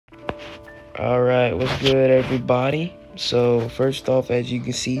Alright, what's good, everybody? So, first off, as you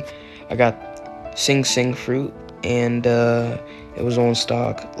can see, I got Sing Sing fruit, and it was on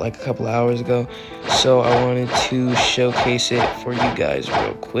stock like a couple hours ago. So, I wanted to showcase it for you guys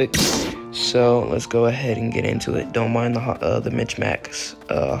real quick. So, let's go ahead and get into it. Don't mind the Mitch Max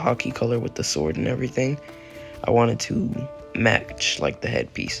hockey color with the sword and everything. I wanted to match like the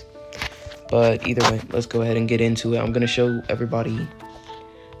headpiece. But either way, let's go ahead and get into it. I'm gonna show everybody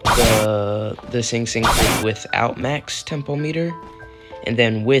the Sing Sing fruit without max tempo meter, and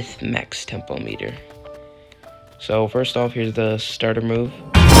then with max tempo meter. So first off, here's the starter move.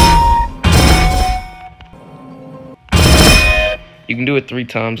 You can do it 3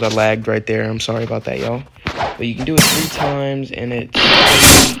 times. I lagged right there. I'm sorry about that, y'all. But you can do it 3 times, and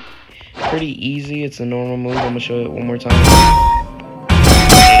it's pretty easy. It's a normal move. I'm gonna show it one more time.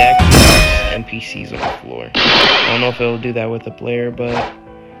 It activates NPCs on the floor. I don't know if it'll do that with a player, but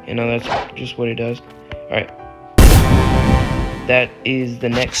you know, that's just what it does. Alright. That is the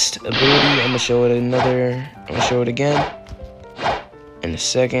next ability. I'm gonna show it again in a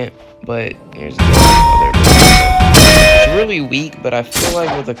second. But here's the other ability. It's really weak, but I feel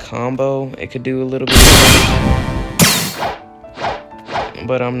like with a combo it could do a little bit more.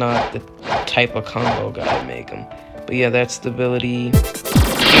 But I'm not the type of combo guy to make them. But yeah, that's the ability. Here's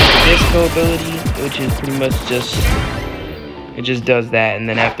the disco ability, which is pretty much it just does that, and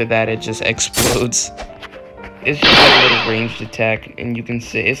then after that it just explodes. It's just like a little ranged attack, and you can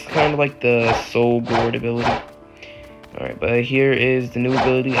see it's kind of like the Soul Gourd ability. Alright, but here is the new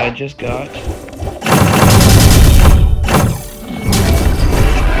ability I just got.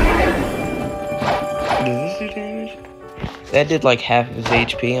 Does this do damage? That did like half of his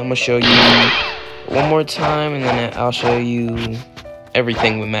HP. I'm gonna show you one more time, and then I'll show you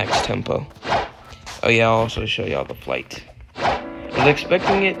everything with max tempo. Oh yeah, I'll also show y'all the flight. I was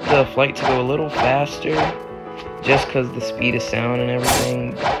expecting the flight to go a little faster, just because the speed of sound and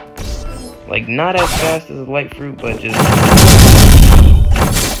everything. Like, not as fast as the light fruit, but just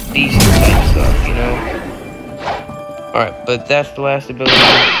decent type stuff, you know? Alright, but that's the last ability.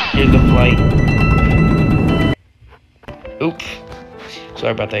 Here's the flight. Oops.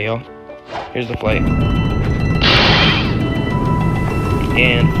 Sorry about that, y'all. Here's the flight.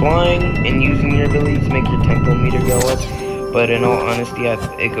 And flying and using your abilities make your tempo meter go up. But in all honesty,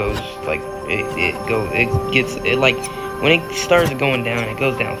 it goes like when it starts going down, it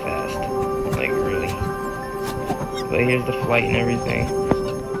goes down fast, like really. But here's the flight and everything,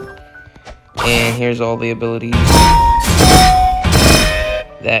 and here's all the abilities.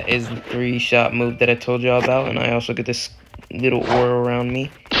 That is the 3-shot move that I told y'all about, and I also get this little aura around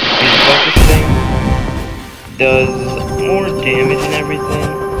me. Here's the focus thing. Does more damage and everything,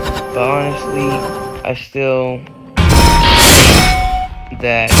 but honestly, I still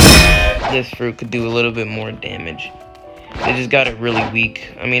that this fruit could do a little bit more damage. They just got it really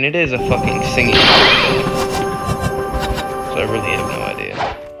weak. I mean, it is a fucking singing fruit, so I really have no idea.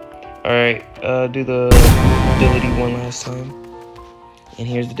 Alright, do the ability one last time. And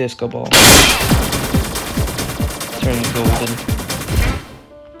here's the disco ball. Turns golden.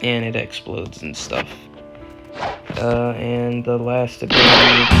 And it explodes and stuff. And the last ability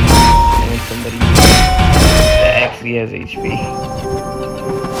would be when somebody that actually has HP.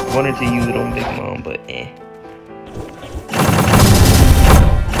 Wanted to use it on Big Mom, but eh.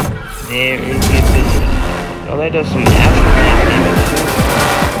 There is the ability. Oh, that does some aftermath damage too.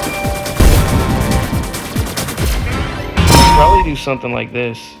 You can probably do something like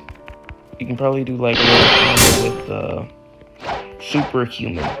this. You can probably do like a little combo with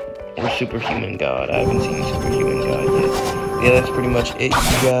Superhuman or Superhuman God. I haven't seen Superhuman God yet. Yeah, that's pretty much it,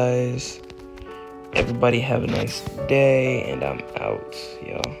 you guys. Everybody have a nice day, and I'm out,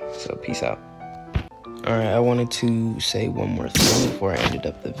 y'all. So peace out. Alright, I wanted to say one more thing before I ended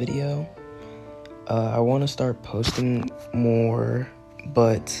up the video. I want to start posting more,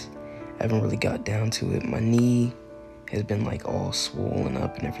 but I haven't really got down to it. My knee has been like all swollen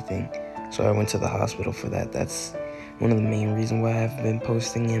up and everything, so I went to the hospital for that. That's one of the main reasons why I haven't been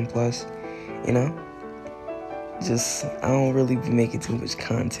posting, and plus, you know, just I don't really be making too much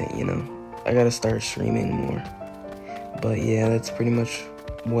content, you know. I gotta start streaming more. But yeah, that's pretty much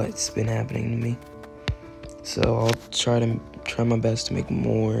what's been happening to me. So I'll try my best to make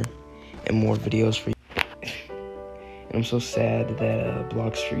more and more videos for you. And I'm so sad that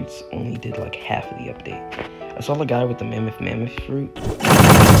Blox Fruits only did like half of the update. I saw the guy with the mammoth fruit, and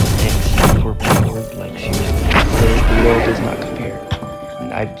it's super powered, like seriously. The world does not compare.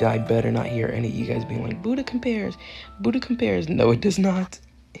 And I better not hear any of you guys being like, Buddha compares. Buddha compares. No, it does not.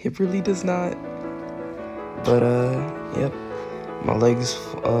 It really does not. But, yep. My legs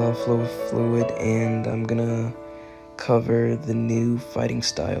flow fluid, and I'm gonna cover the new fighting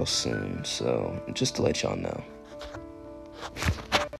style soon, so just to let y'all know.